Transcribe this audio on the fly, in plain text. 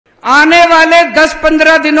आने वाले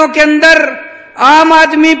 10-15 दिनों के अंदर आम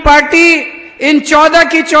आदमी पार्टी इन 14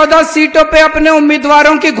 की 14 सीटों पे अपने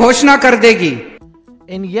उम्मीदवारों की घोषणा कर देगी.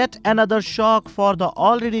 In yet another shock for the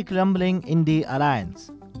already crumbling INDI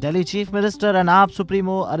alliance, Delhi Chief Minister and AAP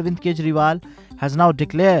Supremo Arvind Kejriwal has now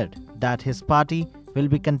declared that his party will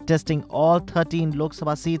be contesting all 13 Lok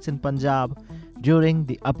Sabha seats in Punjab during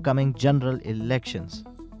the upcoming general elections.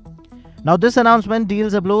 Now, this announcement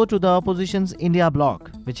deals a blow to the opposition's India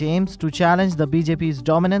bloc, which aims to challenge the BJP's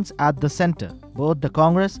dominance at the centre. Both the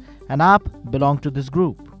Congress and AAP belong to this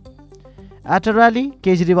group. At a rally,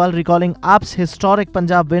 Kejriwal, recalling AAP's historic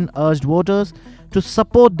Punjab win, urged voters to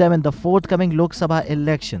support them in the forthcoming Lok Sabha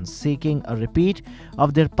elections. Seeking a repeat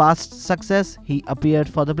of their past success, he appeared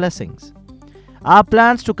for the blessings. AAP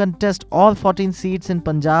plans to contest all 14 seats in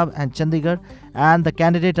Punjab and Chandigarh, and the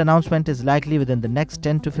candidate announcement is likely within the next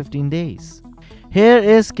 10 to 15 days. Here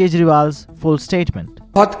is Kejriwal's full statement.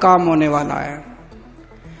 बहुत काम होने वाला है.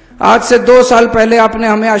 आज से 2 साल पहले आपने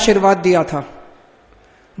हमें आशीर्वाद दिया था,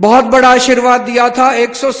 बहुत बड़ा आशीर्वाद दिया था.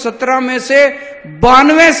 117 में से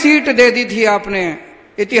 92 सीट दे दी थी आपने.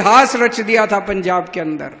 इतिहास रच दिया था पंजाब के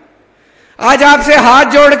अंदर. आज आपसे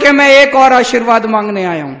हाथ जोड़ के मैं एक और आशीर्वाद मांगने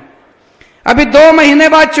आया हूं. अभी 2 महीने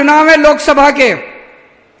बाद चुनाव है लोकसभा के.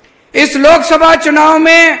 इस लोकसभा चुनाव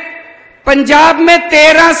में पंजाब में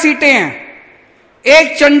 13 सीटें हैं,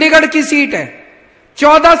 एक चंडीगढ़ की सीट है,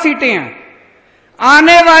 14 सीटें हैं.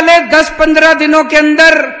 आने वाले 10-15 दिनों के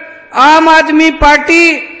अंदर आम आदमी पार्टी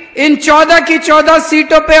इन 14 की 14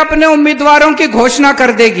 सीटों पे अपने उम्मीदवारों की घोषणा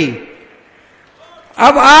कर देगी.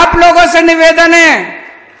 अब आप लोगों से निवेदन है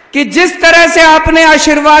कि जिस तरह से आपने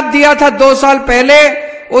आशीर्वाद दिया था 2 साल पहले,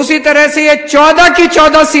 उसी तरह से ये 14 की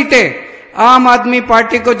 14 सीटें आम आदमी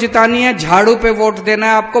पार्टी को जितानी है. झाड़ू पे वोट देना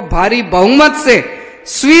है आपको, भारी बहुमत से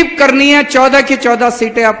स्वीप करनी है. 14 की 14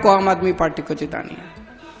 सीटें आपको आम आदमी पार्टी को जितानी है.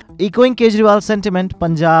 Echoing Kejriwal's sentiment,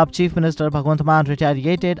 Punjab Chief Minister Bhagwant Mann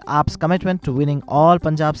reiterated AAP's commitment to winning all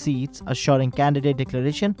Punjab seats, assuring candidate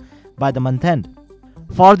declaration by the month end.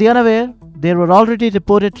 For the unaware, there were already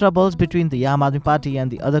reported troubles between the Aam Aadmi Party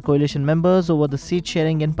and the other coalition members over the seat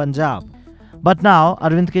sharing in Punjab. But now,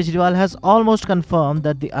 Arvind Kejriwal has almost confirmed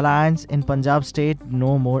that the alliance in Punjab state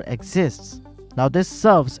no more exists. Now, this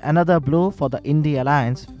serves another blow for the I.N.D.I.A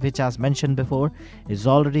alliance, which, as mentioned before, is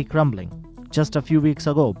already crumbling. Just a few weeks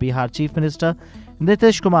ago, Bihar Chief Minister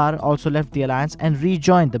Nitish Kumar also left the alliance and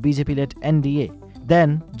rejoined the BJP-led N.D.A.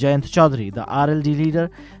 Then, Jayant Chaudhary, the RLD leader,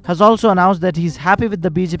 has also announced that he is happy with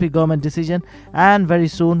the BJP government decision and very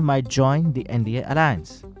soon might join the N.D.A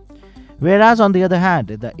alliance. Whereas, on the other hand,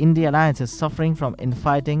 the I.N.D.I.A alliance is suffering from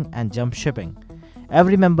infighting and jump shipping.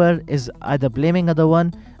 Every member is either blaming other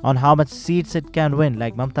one on how much seats it can win,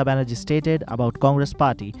 like Mamata Banerjee stated about Congress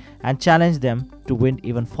party, and challenged them to win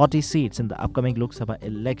even 40 seats in the upcoming Lok Sabha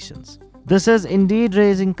elections. This is indeed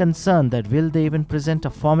raising concern that will they even present a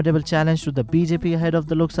formidable challenge to the BJP ahead of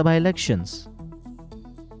the Lok Sabha elections.